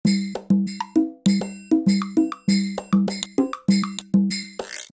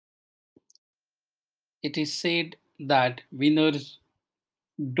It is said that winners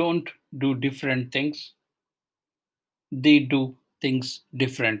don't do different things, they do things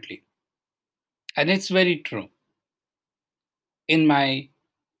differently. And it's very true. In my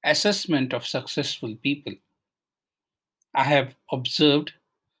assessment of successful people, I have observed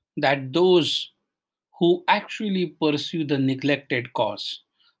that those who actually pursue the neglected cause,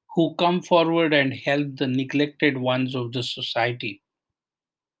 who come forward and help the neglected ones of the society,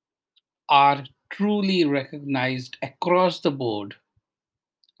 are truly recognized across the board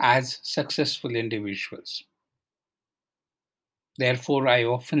as successful individuals. Therefore, I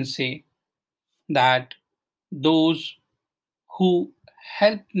often say that those who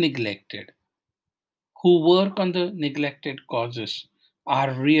help neglected, who work on the neglected causes,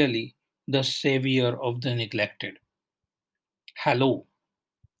 are really the savior of the neglected. Hello,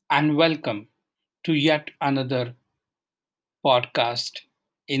 and welcome to yet another podcast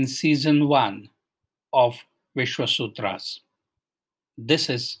in season 1 of Vishwasutras. This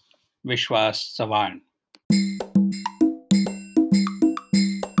is Vishwas Savan.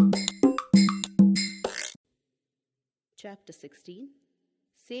 Chapter 16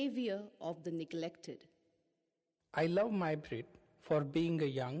 Savior of the Neglected. I love Maj-Brit for being a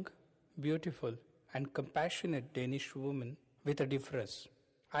young, beautiful, and compassionate Danish woman with a difference.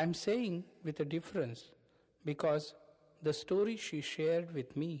 I am saying with a difference because the story she shared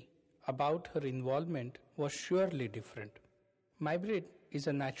with me about her involvement was surely different. Maj-Brit is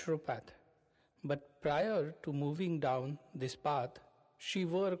a naturopath, but prior to moving down this path, she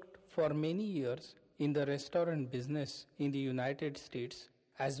worked for many years in the restaurant business in the United States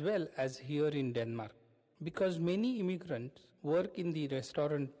as well as here in Denmark. Because many immigrants work in the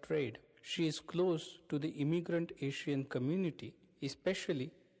restaurant trade, she is close to the immigrant Asian community,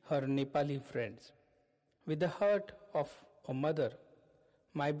 especially her Nepali friends. With the heart of a mother,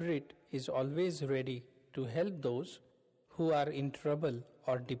 Maj-Brit is always ready to help those who are in trouble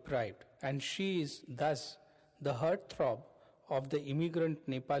or deprived, and she is thus the heartthrob of the immigrant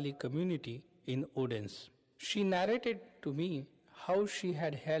Nepali community in Odense. She narrated to me how she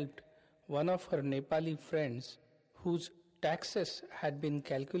had helped one of her Nepali friends whose taxes had been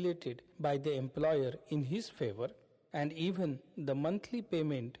calculated by the employer in his favor, and even the monthly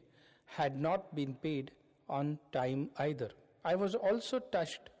payment had not been paid on time either. I was also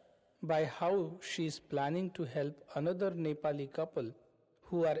touched by how she is planning to help another Nepali couple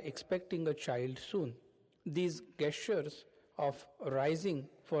who are expecting a child soon. These gestures of rising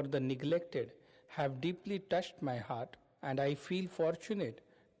for the neglected have deeply touched my heart, and I feel fortunate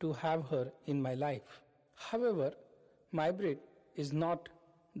to have her in my life. However, Maj-Brit is not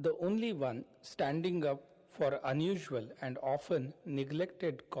the only one standing up for unusual and often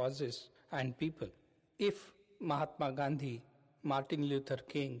neglected causes and people. If Mahatma Gandhi, Martin Luther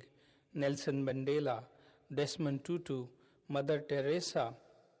King, Nelson Mandela, Desmond Tutu, Mother Teresa,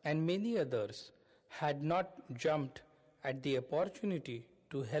 and many others had not jumped at the opportunity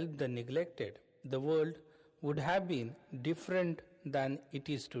to help the neglected, the world would have been different than it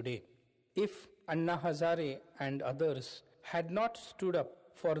is today. If Anna Hazare and others had not stood up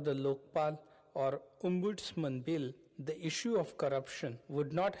for the Lokpal or Ombudsman bill, the issue of corruption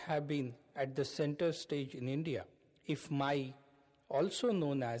would not have been at the center stage in India. If Mai, also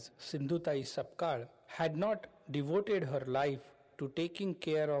known as Sindhutai Sapkal, had not devoted her life to taking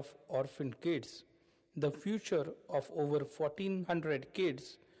care of orphan kids, the future of over 1400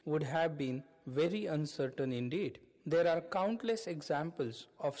 kids would have been very uncertain indeed. There are countless examples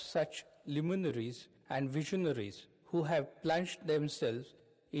of such luminaries and visionaries who have plunged themselves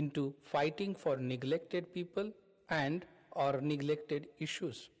into fighting for neglected people and or neglected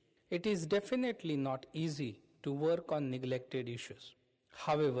issues. It is definitely not easy to work on neglected issues.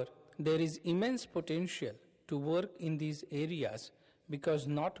 However, there is immense potential to work in these areas because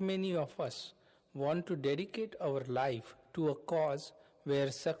not many of us want to dedicate our life to a cause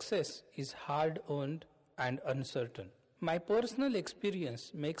where success is hard earned and uncertain. My personal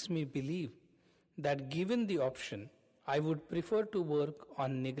experience makes me believe that given the option, I would prefer to work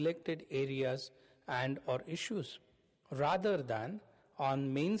on neglected areas and or issues rather than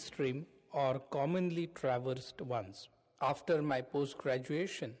on mainstream or commonly traversed ones. After my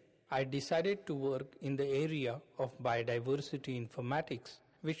post-graduation, I decided to work in the area of biodiversity informatics,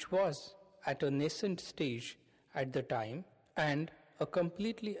 which was at a nascent stage at the time and a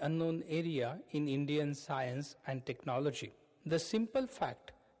completely unknown area in Indian science and technology. The simple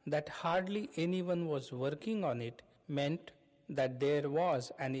fact that hardly anyone was working on it meant that there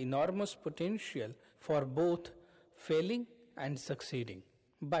was an enormous potential for both failing and succeeding.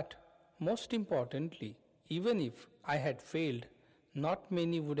 But most importantly, even if I had failed, not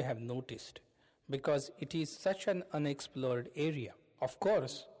many would have noticed because it is such an unexplored area. Of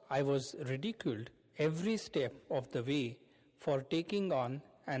course, I was ridiculed every step of the way for taking on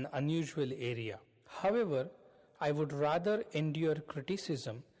an unusual area. However, I would rather endure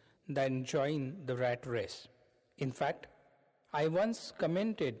criticism than join the rat race. In fact, I once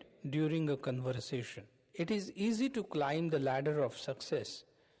commented during a conversation, it is easy to climb the ladder of success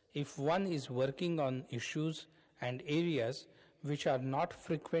if one is working on issues and areas which are not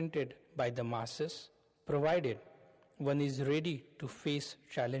frequented by the masses, provided one is ready to face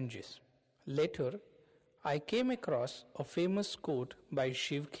challenges. Later, I came across a famous quote by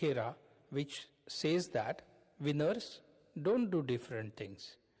Shiv Khera which says that winners don't do different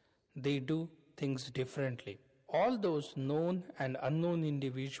things, they do things differently. All those known and unknown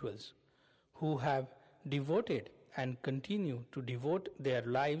individuals who have devoted and continue to devote their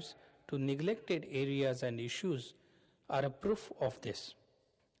lives to neglected areas and issues are a proof of this.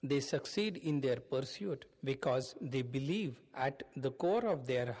 They succeed in their pursuit because they believe at the core of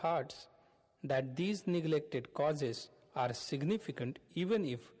their hearts that these neglected causes are significant even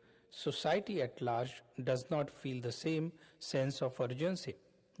if society at large does not feel the same sense of urgency.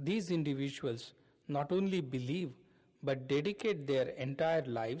 These individuals not only believe but dedicate their entire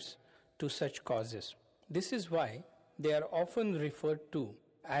lives to such causes. This is why they are often referred to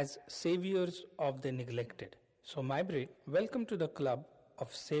as saviors of the neglected. So, my Brit, welcome to the club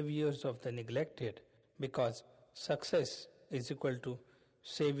of saviors of the neglected, because success is equal to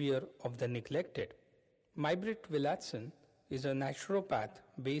savior of the neglected. Maj-Britt Villadsen is a naturopath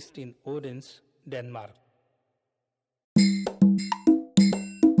based in Odense, Denmark.